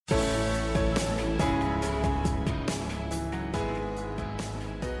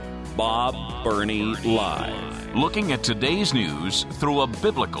Bob Burney Live. Looking at today's news through a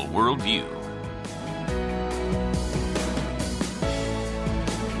biblical worldview.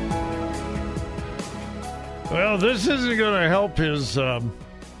 Well, this isn't going to help his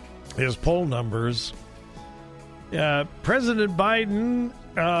poll numbers. President Biden,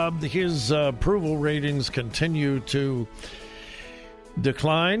 his approval ratings continue to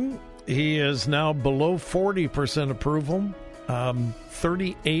decline. He is now below 40% approval,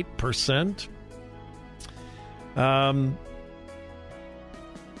 38%.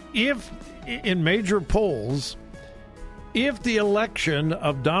 If in major polls, if the election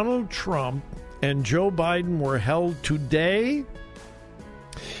of Donald Trump and Joe Biden were held today,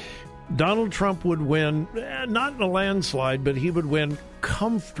 Donald Trump would win, not in a landslide, but he would win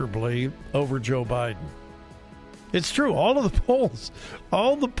comfortably over Joe Biden. It's true. All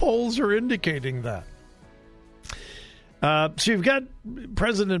the polls are indicating that. So you've got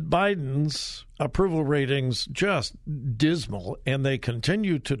President Biden's approval ratings just dismal, and they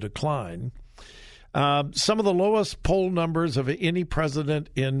continue to decline. Some of the lowest poll numbers of any president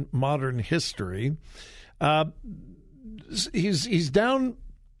in modern history. He's down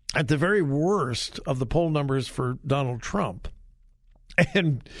at the very worst of the poll numbers for Donald Trump.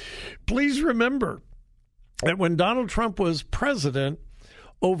 And please remember that when Donald Trump was president,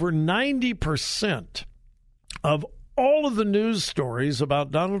 over 90% of all of the news stories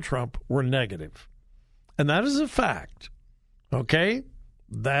about Donald Trump were negative. And that is a fact. Okay?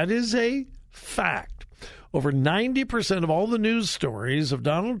 That is a fact. Over 90% of all the news stories of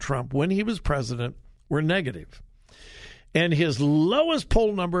Donald Trump when he was president were negative. And his lowest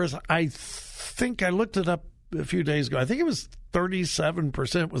poll numbers, I think I looked it up a few days ago. I think it was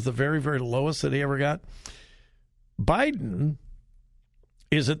 37% was the very, very lowest that he ever got. Biden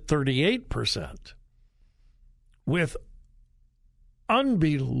is at 38% with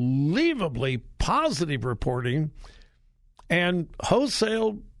unbelievably positive reporting and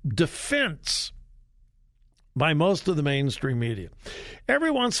wholesale defense by most of the mainstream media.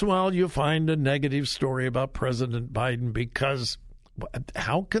 Every once in a while, you find a negative story about President Biden because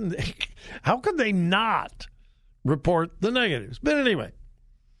how can they not report the negatives? But anyway,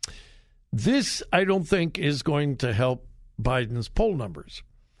 this, I don't think, is going to help Biden's poll numbers.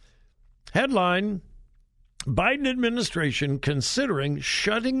 Headline, Biden administration considering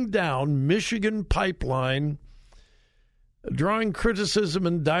shutting down Michigan pipeline, drawing criticism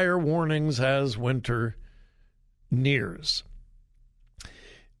and dire warnings as winter nears.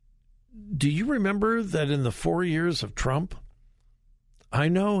 Do you remember that in the 4 years of Trump, I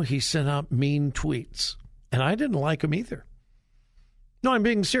know he sent out mean tweets, and I didn't like them either. No, I'm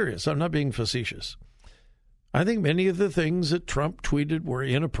being serious. I'm not being facetious. I think many of the things that Trump tweeted were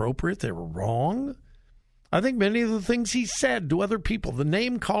inappropriate. They were wrong. I think many of the things he said to other people, the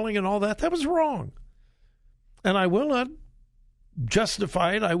name calling and all that, that was wrong. And I will not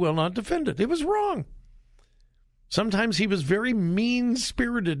justify it. I will not defend it. It was wrong. Sometimes he was very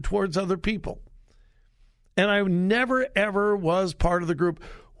mean-spirited towards other people. And I never, ever was part of the group,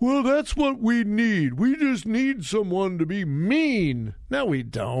 well, that's what we need. We just need someone to be mean. No, we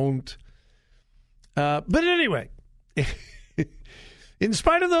don't. But anyway, in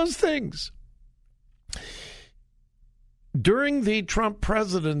spite of those things, during the Trump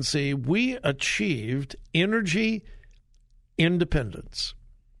presidency, we achieved energy independence.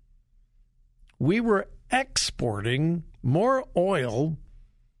 We were exporting more oil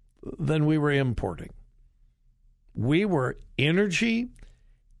than we were importing. We were energy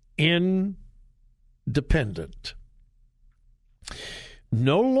independent.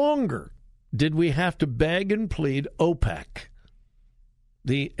 No longer did we have to beg and plead OPEC,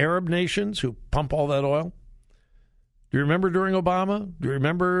 the Arab nations who pump all that oil. Do you remember during Obama? Do you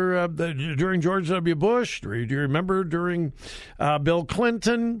remember during George W. Bush? Do you remember during Bill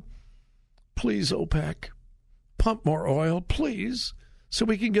Clinton? Please, OPEC, pump more oil, please, so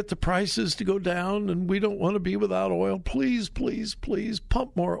we can get the prices to go down, and we don't want to be without oil. Please, please, please,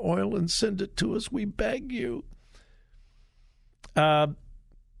 pump more oil and send it to us. We beg you. Under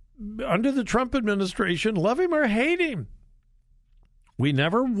the Trump administration, love him or hate him, we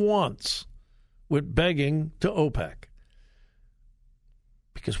never once went begging to OPEC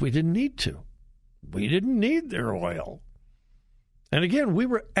because we didn't need to. We didn't need their oil. And again, we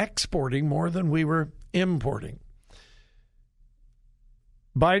were exporting more than we were importing.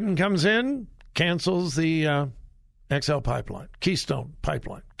 Biden comes in, cancels the XL pipeline, Keystone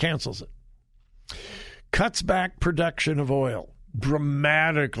pipeline, cancels it. Cuts back production of oil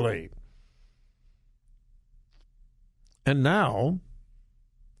dramatically. And now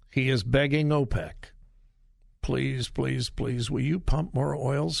he is begging OPEC. please, please, please, will you pump more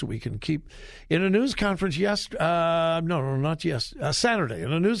oil so we can keep... In a news conference Saturday,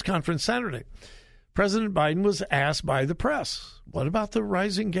 in a news conference Saturday, President Biden was asked by the press, what about the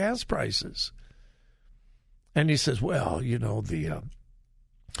rising gas prices? And he says, well, the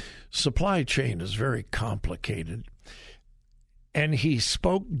supply chain is very complicated. And he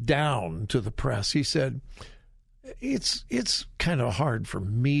spoke down to the press. He said, it's kind of hard for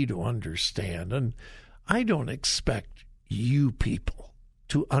me to understand, and I don't expect you people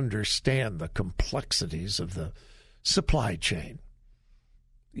to understand the complexities of the supply chain.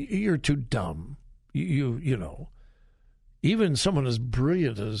 You're too dumb. You know, even someone as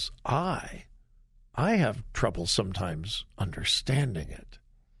brilliant as I have trouble sometimes understanding it.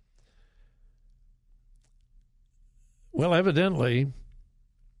 Well, evidently,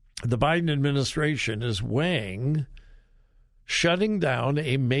 the Biden administration is weighing shutting down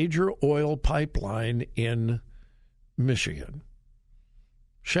a major oil pipeline in Michigan.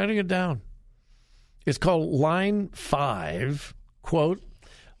 Shutting it down. It's called Line 5. Quote,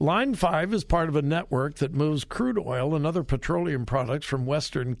 Line 5 is part of a network that moves crude oil and other petroleum products from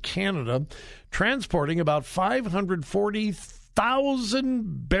Western Canada, transporting about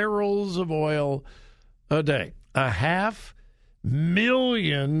 540,000 barrels of oil a day.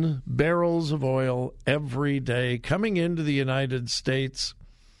 500,000 barrels of oil every day coming into the United States.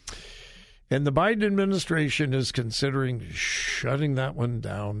 And the Biden administration is considering shutting that one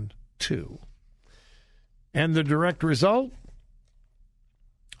down, too. And the direct result?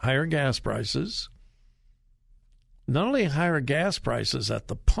 Higher gas prices. Not only higher gas prices at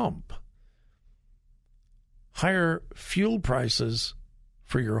the pump, higher fuel prices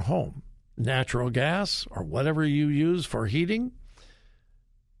for your home. Natural gas or whatever you use for heating.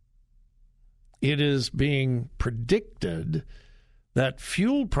 It is being predicted that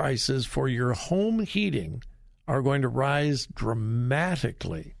fuel prices for your home heating are going to rise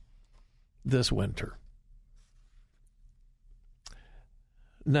dramatically this winter.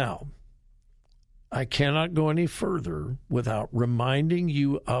 Now, I cannot go any further without reminding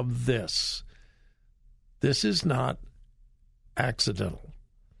you of this. This is not accidental.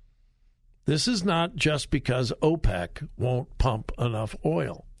 This is not just because OPEC won't pump enough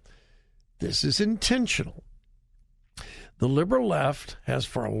oil. This is intentional. The liberal left has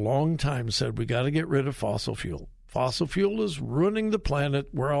for a long time said we got to get rid of fossil fuel. Fossil fuel is ruining the planet.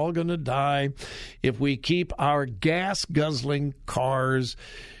 We're all going to die if we keep our gas-guzzling cars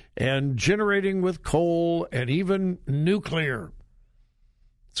and generating with coal and even nuclear.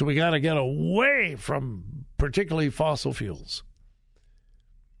 So we got to get away from particularly fossil fuels.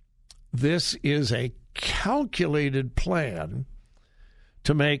 This is a calculated plan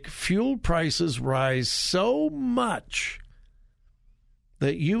to make fuel prices rise so much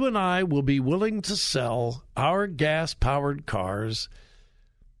that you and I will be willing to sell our gas-powered cars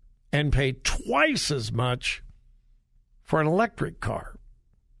and pay twice as much for an electric car.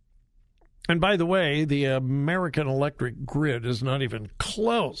 And by the way, the American electric grid is not even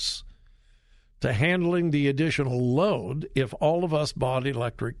close to handling the additional load if all of us bought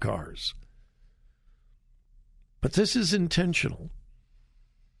electric cars. But this is intentional.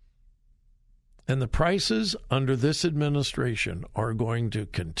 And the prices under this administration are going to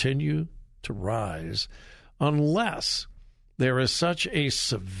continue to rise unless there is such a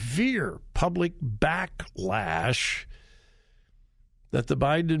severe public backlash that the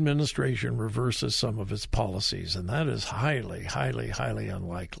Biden administration reverses some of its policies. And that is highly, highly, highly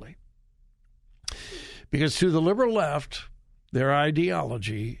unlikely. Because to the liberal left, their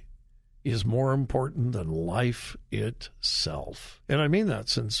ideology is more important than life itself. And I mean that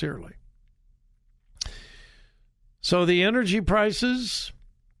sincerely. So the energy prices,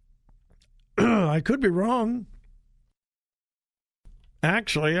 I could be wrong.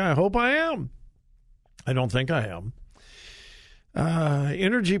 Actually, I hope I am. I don't think I am.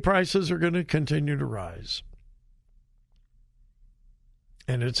 Energy prices are going to continue to rise.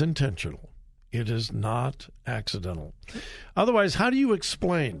 And it's intentional. It is not accidental. Otherwise, how do you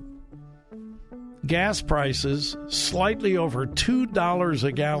explain gas prices slightly over $2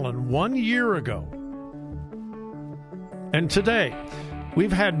 a gallon 1 year ago? And today,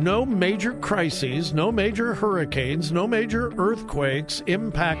 we've had no major crises, no major hurricanes, no major earthquakes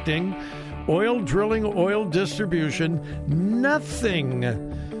impacting oil drilling, oil distribution, nothing.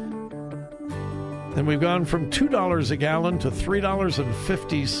 And we've gone from $2 a gallon to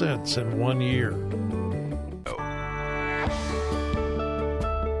 $3.50 in 1 year.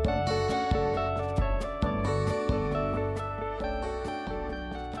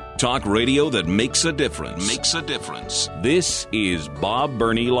 Talk radio that makes a difference. Makes a difference. This is Bob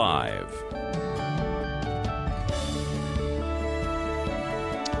Burney Live.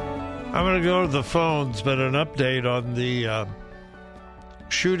 I'm going to go to the phones, but an update on the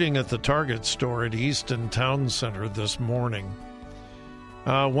shooting at the Target store at Easton Town Center this morning.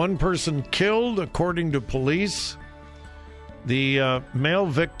 One person killed, according to police. The male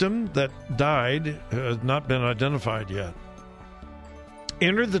victim that died has not been identified yet.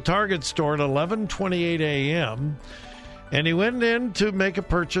 Entered the Target store at 11:28 a.m., and he went in to make a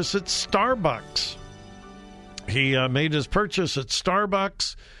purchase at Starbucks. He made his purchase at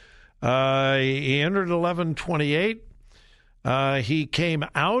Starbucks. He entered 11:28. He came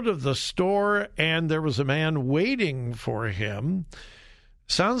out of the store, and there was a man waiting for him.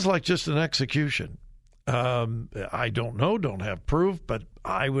 Sounds like just an execution. I don't know, don't have proof, but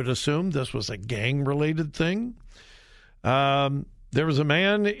I would assume this was a gang-related thing. There was a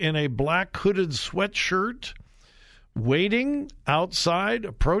man in a black hooded sweatshirt waiting outside,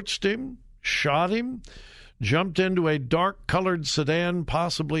 approached him, shot him, jumped into a dark-colored sedan,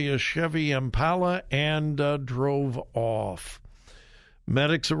 possibly a Chevy Impala, and drove off.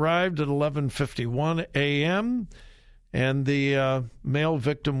 Medics arrived at 11:51 a.m., and the male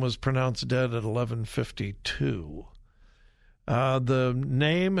victim was pronounced dead at 11:52. The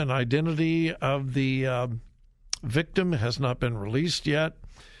name and identity of the victim has not been released yet.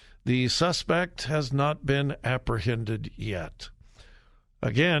 The suspect has not been apprehended yet.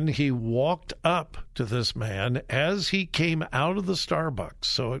 Again, he walked up to this man as he came out of the Starbucks,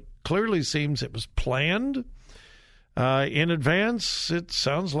 so it clearly seems it was planned in advance. It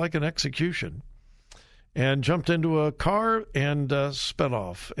sounds like an execution. And jumped into a car and sped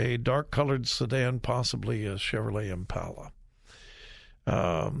off, a dark-colored sedan, possibly a Chevrolet Impala.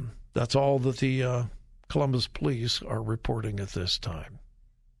 That's all that the Columbus police are reporting at this time.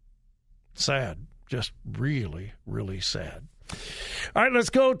 Sad, just really, really sad. All right, let's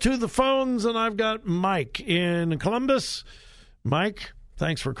go to the phones, and I've got Mike in Columbus. Mike,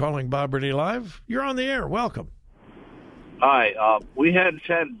 thanks for calling Bob Brady Live. You're on the air. Welcome. Hi. We had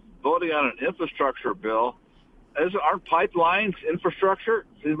voting on an infrastructure bill. Aren't pipelines infrastructure?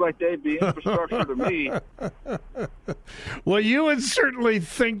 Seems like they'd be infrastructure to me. Well, you would certainly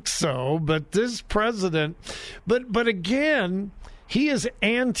think so, but this president, but again, he is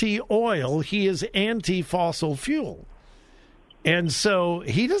anti-oil, he is anti-fossil fuel, and so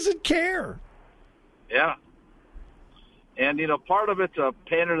he doesn't care. Yeah, and part of it's a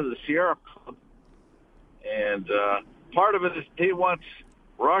payment of the Sierra Club, and part of it is he wants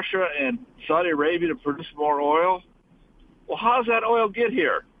Russia and Saudi Arabia to produce more oil. Well, how does that oil get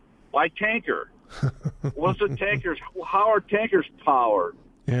here? By tanker. What's the tankers? How are tankers powered?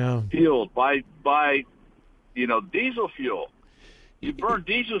 Yeah, fueled by diesel fuel. You burn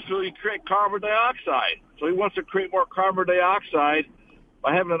diesel fuel, you create carbon dioxide. So he wants to create more carbon dioxide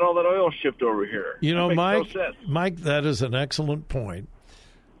by having all that oil shipped over here. Mike, that is an excellent point.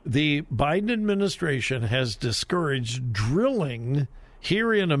 The Biden administration has discouraged drilling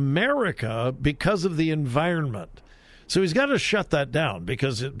here in America because of the environment. So he's got to shut that down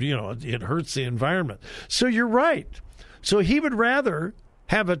because it hurts the environment. So you're right. So he would rather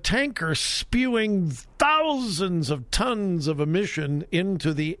have a tanker spewing thousands of tons of emission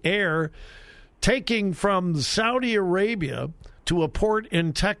into the air, taking from Saudi Arabia to a port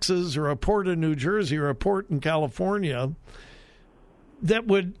in Texas or a port in New Jersey or a port in California that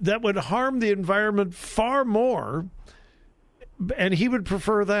would harm the environment far more. And he would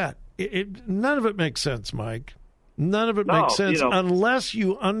prefer that. None of it makes sense, Mike. None of it makes sense unless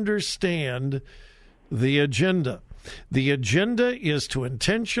you understand the agenda. The agenda is to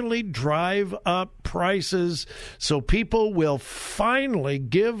intentionally drive up prices so people will finally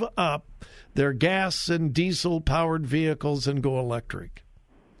give up their gas and diesel-powered vehicles and go electric.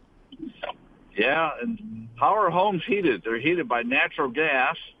 Yeah, and how are homes heated? They're heated by natural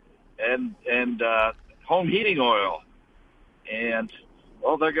gas and home heating oil. And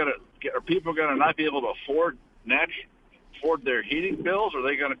are people going to not be able to afford their heating bills? Or are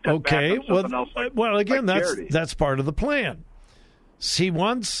they going to cut back on something else? Again, that's part of the plan. He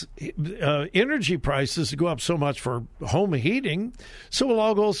wants energy prices to go up so much for home heating, so we'll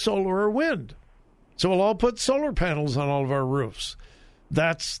all go solar or wind. So we'll all put solar panels on all of our roofs.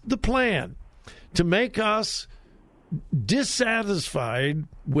 That's the plan, to make us dissatisfied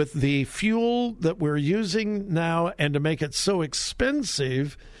with the fuel that we're using now and to make it so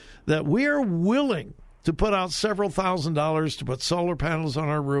expensive that we're willing to put out several $1,000s to put solar panels on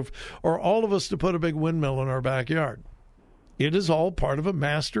our roof, or all of us to put a big windmill in our backyard. It is all part of a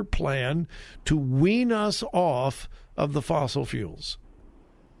master plan to wean us off of the fossil fuels.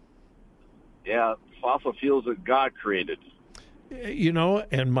 Yeah, fossil fuels that God created.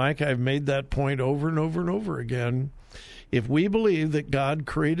 And Mike, I've made that point over and over and over again. if we believe that God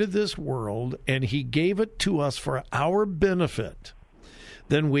created this world and he gave it to us for our benefit,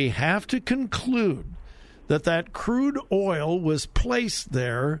 then we have to conclude that crude oil was placed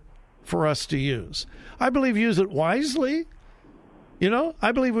there for us to use. I believe use it wisely.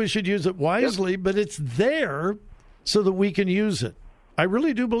 I believe we should use it wisely, but it's there so that we can use it. I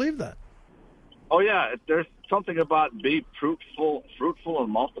really do believe that. Oh, yeah. There's something about be fruitful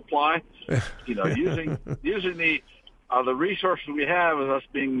and multiply. Using the resources we have as us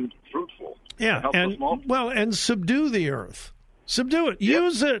being fruitful. Yeah, and subdue the earth. Subdue it. Yep.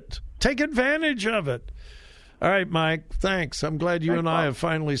 Use it. Take advantage of it. All right, Mike, thanks. I'm glad you and I have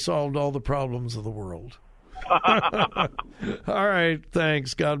finally solved all the problems of the world. All right,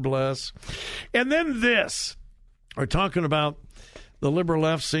 thanks. God bless. And then this. We're talking about the liberal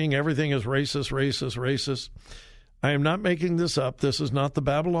left seeing everything as racist. I am not making this up. This is not the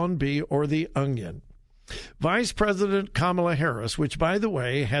Babylon Bee or the Onion. Vice President Kamala Harris, which, by the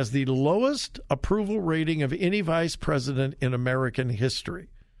way, has the lowest approval rating of any vice president in American history.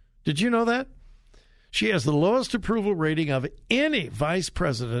 Did you know that? She has the lowest approval rating of any vice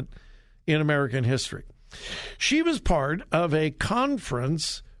president in American history. She was part of a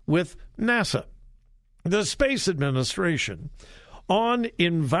conference with NASA, the Space Administration, on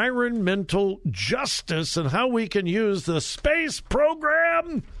environmental justice and how we can use the space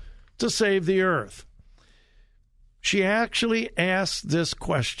program to save the Earth. She actually asked this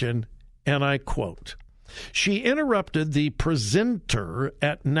question, and I quote, she interrupted the presenter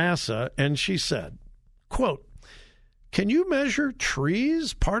at NASA, and she said, quote, can you measure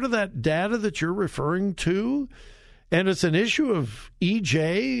trees, part of that data that you're referring to? And it's an issue of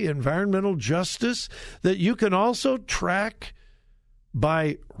EJ, environmental justice, that you can also track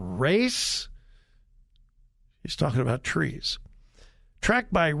by race. He's talking about trees. Track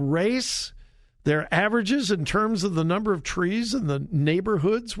by race, their averages in terms of the number of trees in the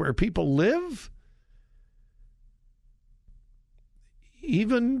neighborhoods where people live.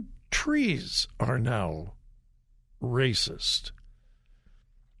 Even trees are now racist.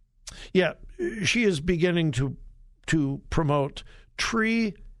 Yeah, she is beginning to promote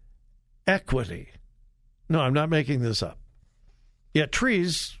tree equity. No, I'm not making this up. Yeah,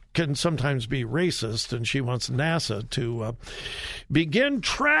 trees can sometimes be racist, and she wants NASA to begin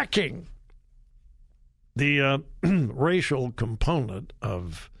tracking the racial component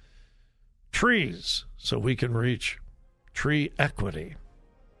of trees so we can reach tree equity.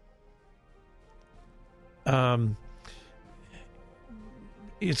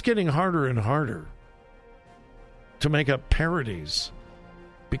 It's getting harder and harder to make up parodies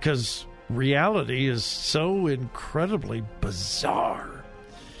because reality is so incredibly bizarre.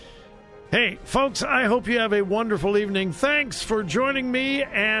 Hey, folks, I hope you have a wonderful evening. Thanks for joining me,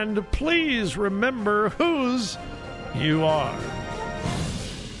 and please remember whose you are.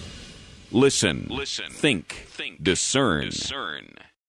 Listen. Think. Discern.